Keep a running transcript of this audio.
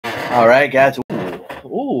All right, guys.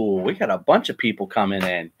 Ooh, we got a bunch of people coming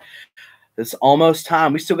in. It's almost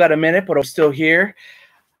time. We still got a minute, but I'm still here.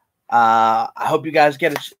 I hope you guys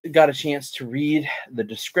got a chance to read the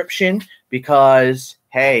description because,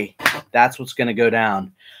 hey, that's what's going to go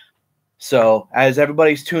down. So as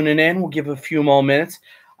everybody's tuning in, we'll give a few more minutes.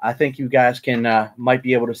 I think you guys can might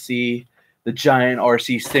be able to see the giant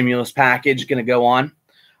RC stimulus package going to go on.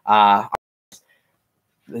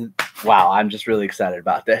 Wow, I'm just really excited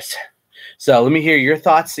about this. So let me hear your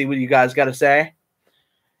thoughts, see what you guys got to say.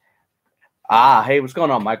 Hey, what's going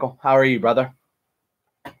on, Michael? How are you, brother?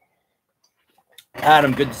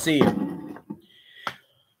 Adam, good to see you.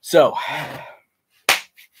 So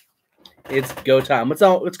it's go time.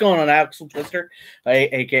 What's going on, Axel Twister,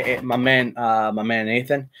 aka my man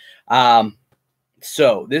Nathan?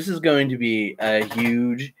 So this is going to be a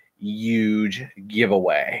huge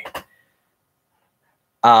giveaway.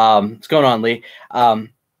 What's going on, Lee?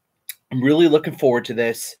 I'm really looking forward to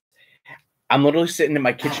this. I'm literally sitting at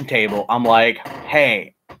my kitchen table. I'm like,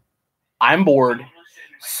 hey, I'm bored.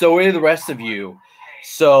 So are the rest of you.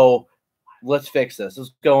 So let's fix this.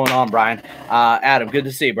 What's going on, Brian? Adam, good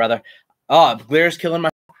to see you, brother. Oh, Blair's killing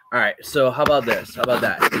my. All right. So how about this? How about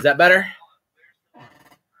that? Is that better?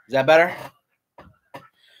 Is that better?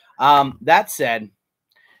 That said,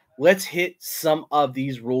 let's hit some of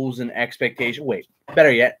these rules and expectations. Wait,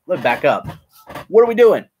 better yet, let's back up. What are we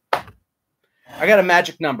doing? I got a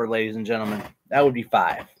magic number, ladies and gentlemen. That would be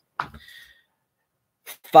 5.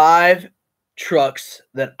 5 trucks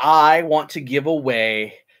that I want to give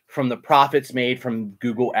away from the profits made from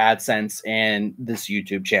Google AdSense and this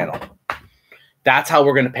YouTube channel. That's how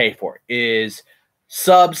we're going to pay for it, is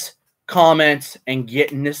subs, comments, and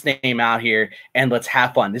getting this name out here, and let's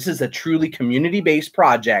have fun. This is a truly community-based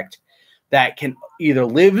project that can either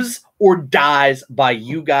lives or dies by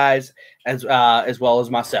you guys as well as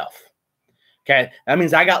myself. Okay, that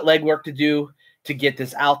means I got legwork to do to get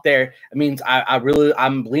this out there. It means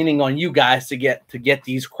I'm leaning on you guys to get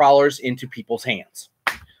these crawlers into people's hands.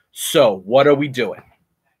 So what are we doing?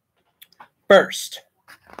 First,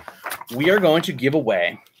 we are going to give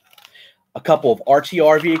away a couple of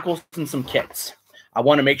RTR vehicles and some kits. I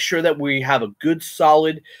want to make sure that we have a good,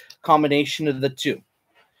 solid combination of the two.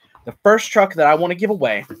 The first truck that I want to give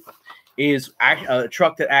away is a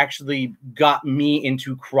truck that actually got me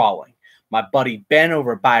into crawling. My buddy Ben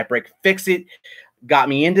over at Buy It Break Fix It got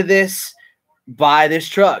me into this. Buy this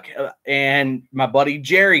truck. And my buddy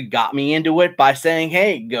Jerry got me into it by saying,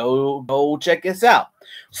 hey, go check this out.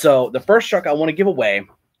 So the first truck I want to give away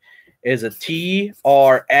is a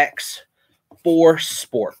TRX4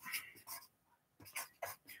 Sport.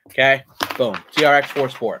 Okay, boom,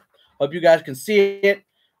 TRX4 Sport. Hope you guys can see it.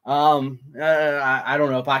 I don't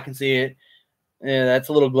know if I can see it. That's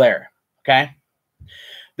a little glare. Okay,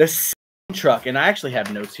 the second truck, and I actually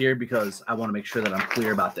have notes here because I want to make sure that I'm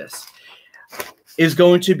clear about this, is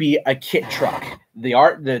going to be a kit truck. The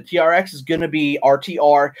TRX is going to be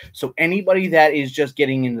RTR. So anybody that is just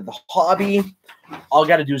getting into the hobby, all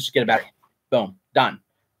got to do is just get a battery. Boom, done.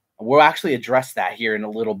 We'll actually address that here in a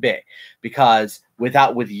little bit because with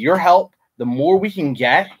your help, the more we can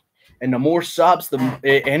get and the more subs,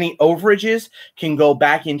 any overages can go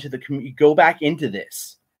back into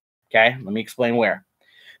this. Okay, let me explain where.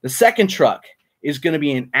 The second truck is going to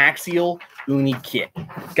be an Axial Uni Kit.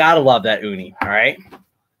 Gotta love that Uni. All right.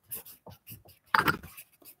 I'm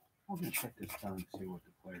gonna check this down and see what the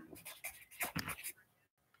player is.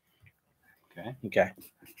 Okay. Okay.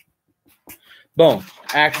 Boom.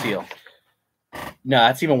 Axial. No,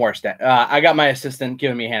 that's even worse. I got my assistant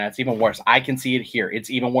giving me a hand. That's even worse. I can see it here. It's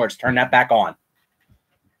even worse. Turn that back on,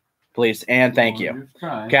 please, and thank you.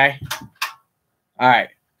 Okay. All right.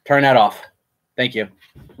 Turn that off. Thank you.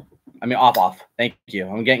 I mean, off. Thank you.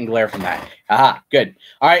 I'm getting glare from that. Aha, good.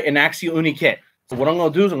 All right, an Axial Uni Kit. So what I'm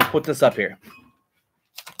going to do is I'm going to put this up here.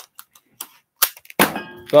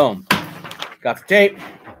 Boom. Got the tape.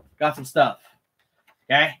 Got some stuff.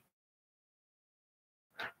 Okay.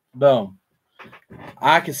 Boom.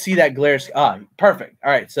 I can see that glare. Perfect.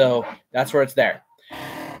 All right, so that's where it's there.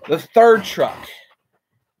 The third truck.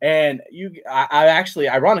 And I actually,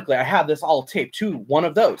 ironically, I have this all taped to one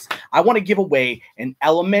of those. I want to give away an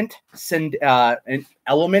Element RC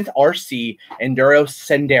Enduro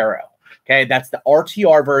Sendero. Okay, that's the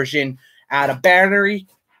RTR version. Add a battery,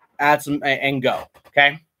 add some, and go.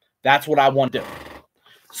 Okay, that's what I want to do.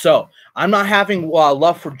 So I'm not having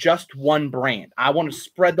love for just one brand. I want to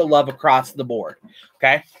spread the love across the board.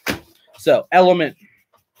 Okay, so Element.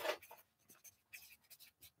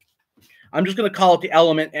 I'm just going to call it the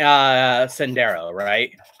Element Sendero,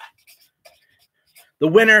 right? The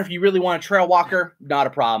winner, if you really want a trail walker, not a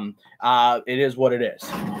problem. It is what it is.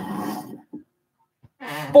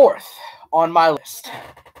 Fourth on my list,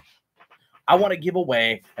 I want to give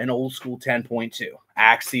away an old school 10.2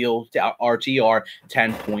 Axial RTR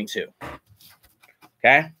 10.2.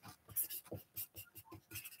 Okay.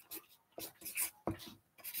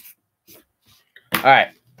 All right,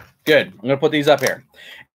 good. I'm gonna put these up here,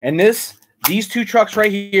 and these two trucks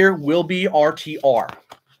right here will be RTR.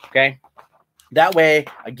 Okay, that way,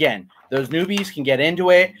 again, those newbies can get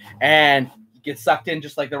into it and get sucked in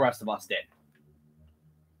just like the rest of us did.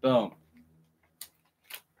 Boom.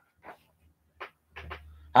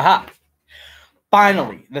 Aha.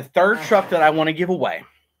 Finally, the third truck that I want to give away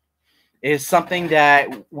is something that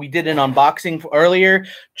we did an unboxing earlier,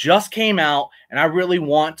 just came out, and I really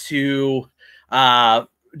want to I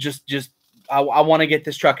want to get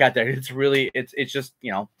this truck out there. It's just,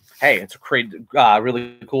 you know, hey, it's a great,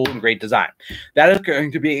 really cool and great design. That is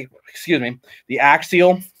going to be, excuse me, the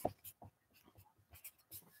Axial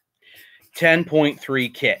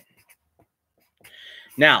 10.3 kit.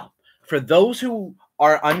 Now, for those who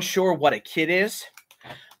are unsure what a kit is,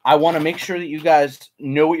 I want to make sure that you guys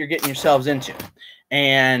know what you're getting yourselves into.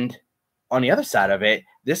 And on the other side of it,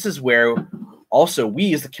 this is where also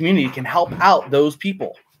we as the community can help out those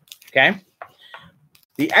people. Okay.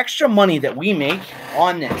 The extra money that we make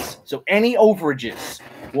on this, so any overages,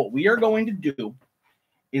 what we are going to do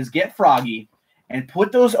is get Froggy and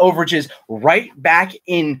put those overages right back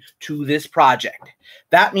into this project.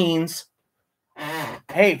 That means,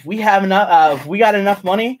 hey, if we have enough, if we got enough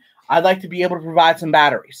money, I'd like to be able to provide some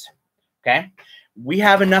batteries. Okay. We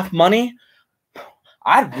have enough money.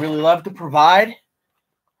 I'd really love to provide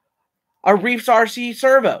a Reef RC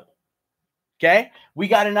Servo. Okay. We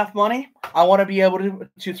got enough money. I want to be able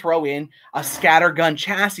to throw in a Scattergun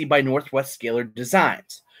Chassis by Northwest Scaler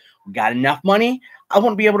Designs. We got enough money. I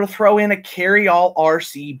want to be able to throw in a carry-all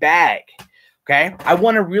RC bag. Okay. I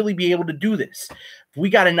want to really be able to do this. If we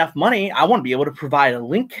got enough money, I want to be able to provide a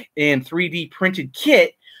link and 3D printed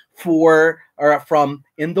kit from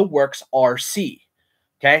Intheworks RC.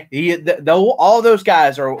 Okay, all those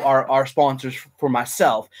guys are sponsors for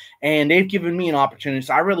myself, and they've given me an opportunity.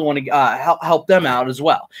 So I really want to help them out as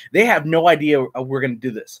well. They have no idea we're going to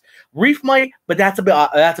do this. Reef might, but that's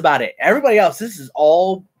about it. Everybody else, this is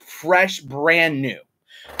all fresh, brand new.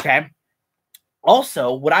 Okay.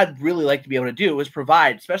 Also, what I'd really like to be able to do is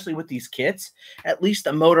provide, especially with these kits, at least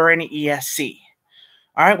a motor and an ESC.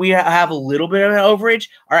 All right, we have a little bit of an overage.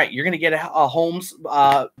 All right, you're going to get a Holmes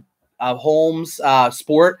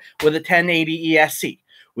Sport with a 1080 ESC.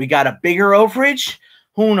 We got a bigger overage.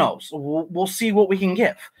 Who knows? We'll see what we can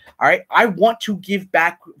give. All right, I want to give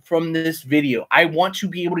back from this video. I want to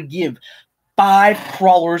be able to give 5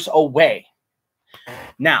 crawlers away.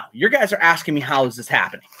 Now, you guys are asking me, how is this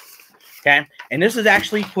happening? Okay, and this is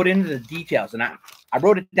actually put into the details, and I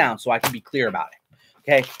wrote it down so I can be clear about it.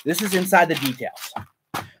 Okay, this is inside the details.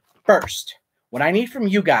 First, what I need from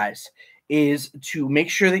you guys is to make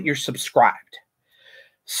sure that you're subscribed.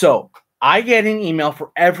 So I get an email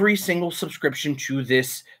for every single subscription to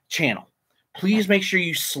this channel. Please make sure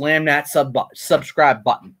you slam that subscribe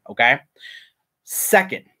button. Okay.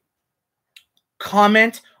 Second,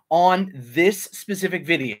 comment on this specific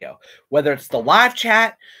video, whether it's the live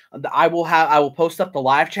chat. I will post up the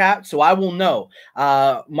live chat, so I will know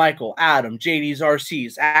Michael, Adam, JD's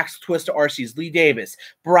RCs, Axel Twister RCs, Lee Davis,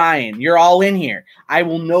 Brian, you're all in here. I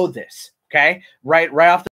will know this. Okay, right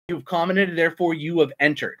off the you've commented, therefore you have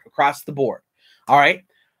entered across the board. All right.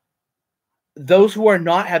 Those who have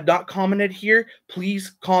not commented here,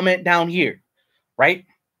 please comment down here. Right.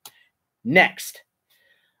 Next,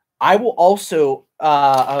 I will also,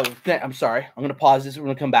 I'm sorry, I'm going to pause this. We're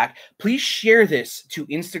going to come back. Please share this to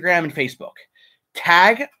Instagram and Facebook.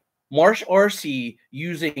 Tag Marsh RC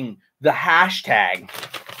using the hashtag,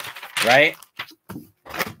 right?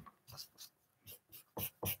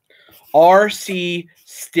 RC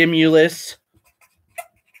Stimulus.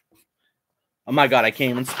 Oh my God, I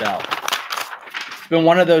can't even spell. It's been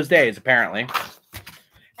one of those days, apparently.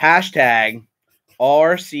 Hashtag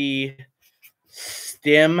RC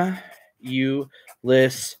Stimulus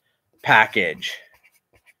package.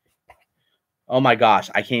 Oh my gosh,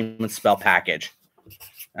 I can't even spell package.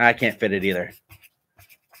 I can't fit it either.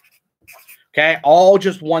 Okay, all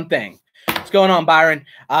just one thing. What's going on, Byron?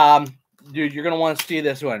 Dude, you're gonna want to see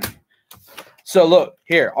this one. So look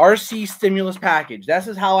here, RC Stimulus package. This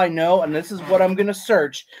is how I know, and this is what I'm gonna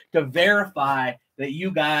search to verify that you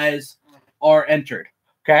guys are entered.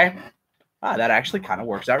 Okay, that actually kind of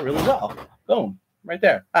works out really well. Boom. Right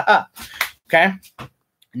there. Okay.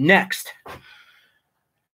 Next,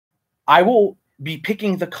 I will be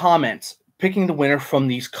picking the winner from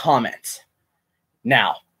these comments.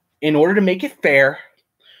 Now, in order to make it fair,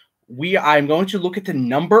 I'm going to look at the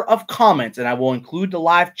number of comments, and I will include the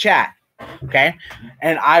live chat, okay?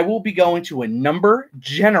 And I will be going to a number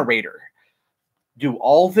generator. Do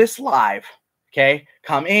all this live, okay?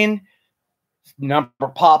 Come in, number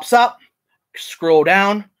pops up, scroll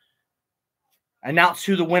down, announce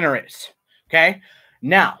who the winner is, okay?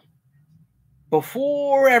 Now,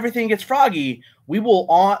 before everything gets froggy, we will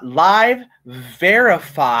live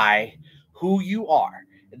verify who you are,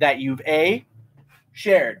 that you've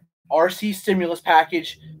shared RC stimulus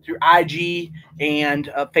package through IG and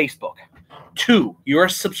Facebook. 2, you're a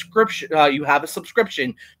subscription. You have a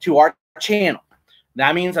subscription to our channel.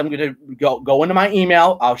 That means I'm going to go into my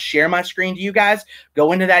email. I'll share my screen to you guys.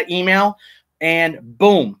 Go into that email, and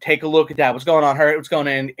boom, take a look at that. What's going on, Hurt? What's going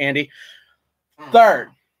on, Andy? 3rd,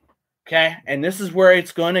 okay, and this is where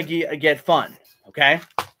it's going to get fun, okay?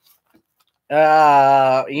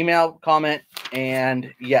 Email, comment,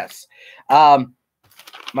 and yes.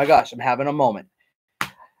 My gosh, I'm having a moment.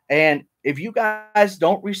 And if you guys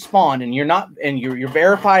don't respond and you're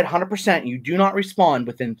verified 100%, you do not respond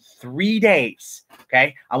within 3 days,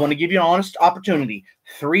 okay? I want to give you an honest opportunity.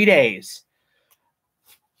 3 days.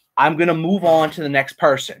 I'm going to move on to the next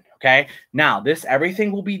person, okay? Now,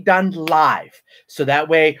 everything will be done live. So that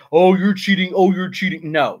way, oh, you're cheating. Oh, you're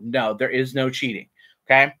cheating. No, there is no cheating,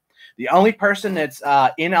 okay? The only person that's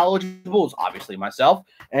ineligible is obviously myself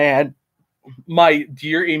and my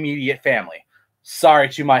dear immediate family. Sorry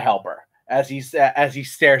to my helper as he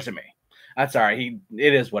stares at me. That's all right.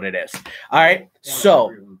 It is what it is. All right.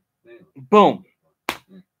 So, boom.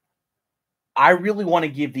 I really want to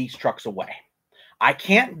give these trucks away. I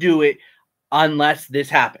can't do it unless this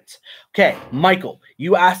happens. Okay, Michael,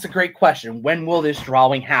 you asked a great question. When will this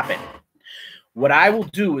drawing happen? What I will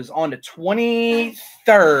do is on the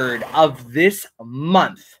 23rd of this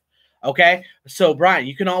month. Okay, so Brian,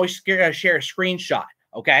 you can always share a screenshot.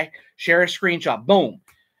 Okay, share a screenshot. Boom,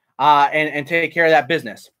 and take care of that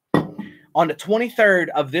business. On the 23rd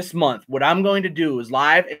of this month, what I'm going to do is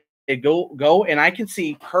live go, and I can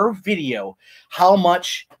see per video how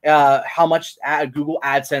much Google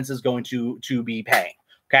AdSense is going to be paying.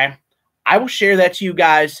 Okay, I will share that to you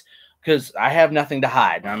guys because I have nothing to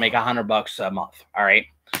hide. I make $100 a month. All right,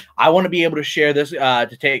 I want to be able to share this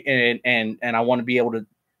to take and I want to be able to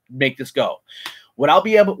make this go. What I'm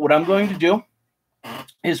going to do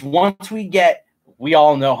is once we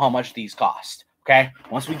all know how much these cost. Okay,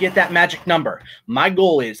 once we get that magic number, my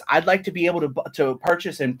goal is I'd like to be able to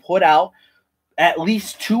purchase and put out at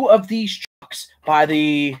least 2 of these trucks by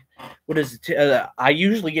the I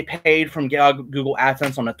usually get paid from Google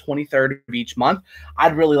AdSense on the 23rd of each month.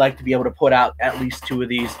 I'd really like to be able to put out at least 2 of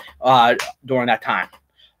these during that time.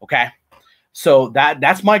 Okay. So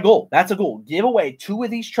that's my goal. That's a goal. Give away 2 of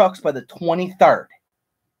these trucks by the 23rd.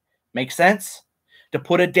 Make sense? To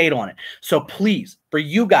put a date on it. So please, for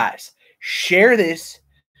you guys, share this.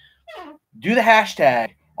 Do the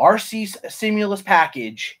hashtag RC Stimulus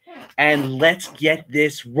Package, and let's get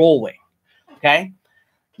this rolling. Okay?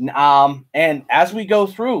 And as we go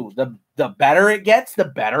through, the better it gets, the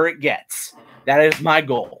better it gets. That is my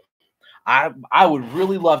goal. I would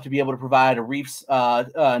really love to be able to provide a Reef's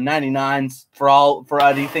 99s for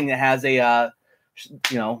anything that has a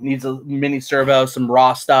needs a mini servo, some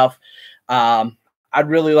raw stuff. I'd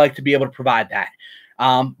really like to be able to provide that,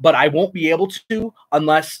 but I won't be able to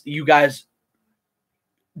unless you guys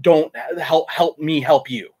don't help me help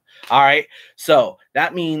you. All right, so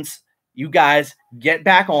that means you guys get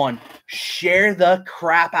back on, share the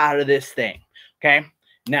crap out of this thing. Okay,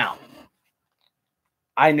 now.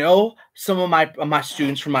 I know some of my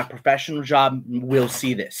students from my professional job will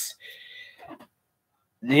see this.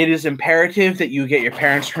 It is imperative that you get your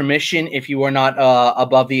parents' permission if you are not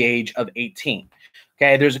above the age of 18.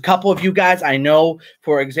 Okay, there's a couple of you guys I know,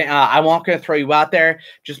 for example, I won't going to throw you out there.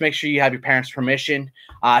 Just make sure you have your parents' permission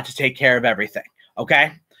to take care of everything.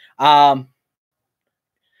 Okay, but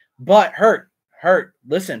hurt.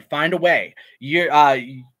 Listen, find a way.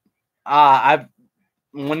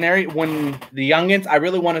 When the youngins, I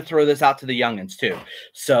really want to throw this out to the youngins too.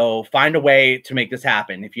 So find a way to make this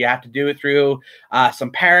happen. If you have to do it through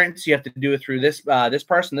some parents, you have to do it through this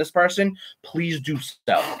person, please do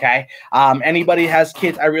so. Okay. Anybody has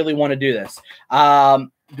kids, I really want to do this. Do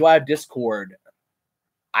I have Discord?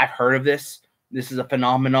 I've heard of this. This is a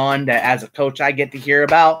phenomenon that as a coach I get to hear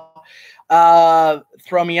about.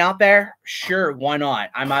 Throw me out there. Sure. Why not?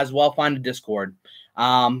 I might as well find a Discord.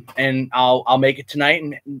 And I'll make it tonight,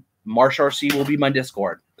 and Marsh RC will be my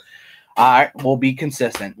Discord. All right, we'll be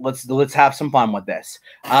consistent. Let's have some fun with this.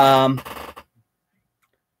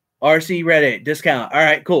 RC Reddit discount. All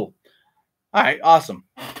right, cool. All right, awesome.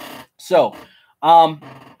 So,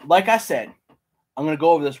 like I said, I'm gonna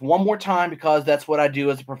go over this one more time because that's what I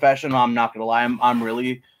do as a professional. I'm not gonna lie. I'm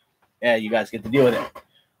really, yeah. You guys get to deal with it.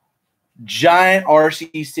 Giant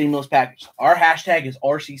RC stimulus package. Our hashtag is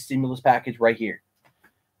RC stimulus package right here.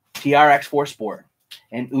 TRX4 Sport,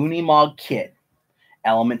 an Uni Kit,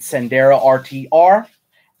 Element Sendero RTR,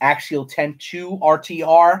 Axial 10.2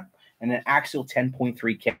 RTR, and an Axial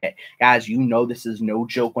 10.3 kit. Guys, you know this is no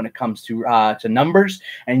joke when it comes to numbers,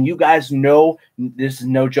 and you guys know this is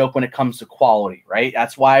no joke when it comes to quality, right?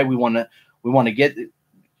 That's why we want to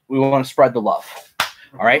spread the love.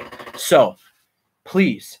 All right, so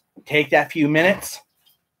please take that few minutes.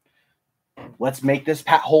 Let's make this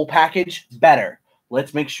whole package better.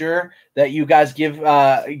 Let's make sure that you guys give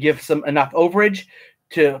some enough overage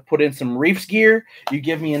to put in some reefs gear. You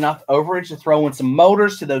give me enough overage to throw in some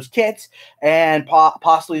motors to those kits and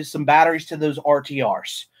possibly some batteries to those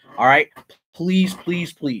RTRs. All right, please,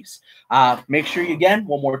 please, please. Make sure you, again,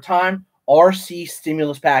 one more time, RC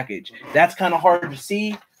stimulus package. That's kind of hard to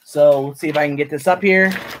see, so let's see if I can get this up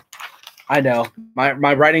here. I know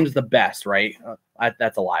my writing's the best, right?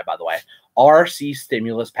 That's a lie, by the way. RC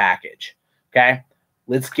stimulus package. Okay.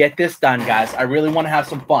 Let's get this done, guys. I really want to have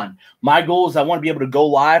some fun. My goal is I want to be able to go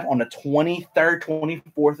live on the 23rd,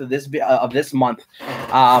 24th of this month,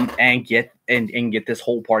 and get this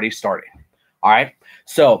whole party started. All right.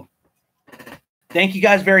 So, thank you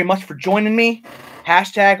guys very much for joining me.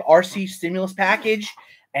 Hashtag RC stimulus package,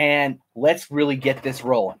 and let's really get this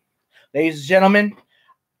rolling, ladies and gentlemen.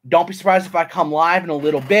 Don't be surprised if I come live in a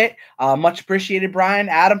little bit. Much appreciated, Brian,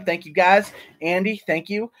 Adam. Thank you, guys. Andy, thank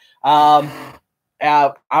you.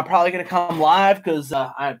 I'm probably gonna come live because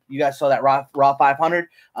you guys saw that raw 500.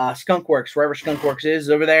 Skunkworks, wherever Skunkworks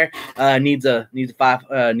is over there, needs a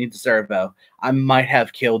servo. I might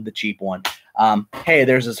have killed the cheap one. Hey,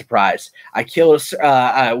 there's a surprise. I killed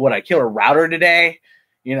I killed a router today.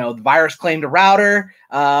 You know, the virus claimed a router.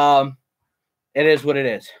 It is what it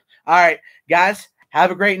is. All right, guys. Have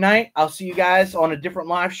a great night. I'll see you guys on a different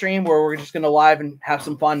live stream where we're just going to live and have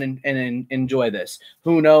some fun and enjoy this.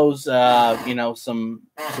 Who knows, you know, some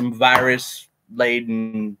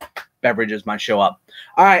virus-laden beverages might show up.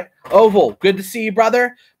 All right, Oval, good to see you,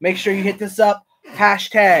 brother. Make sure you hit this up.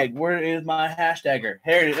 Hashtag, where is my hashtagger?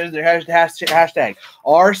 Here it is, there's the hashtag.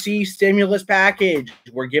 RC stimulus package.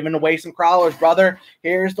 We're giving away some crawlers, brother.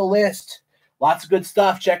 Here's the list. Lots of good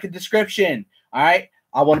stuff. Check the description. All right,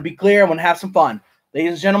 I want to be clear. I want to have some fun.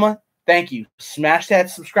 Ladies and gentlemen, thank you. Smash that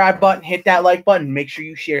subscribe button, hit that like button, make sure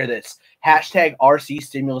you share this. Hashtag RC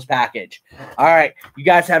stimulus package. All right, you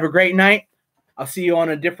guys have a great night. I'll see you on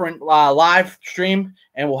a different live stream,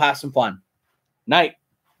 and we'll have some fun. Night.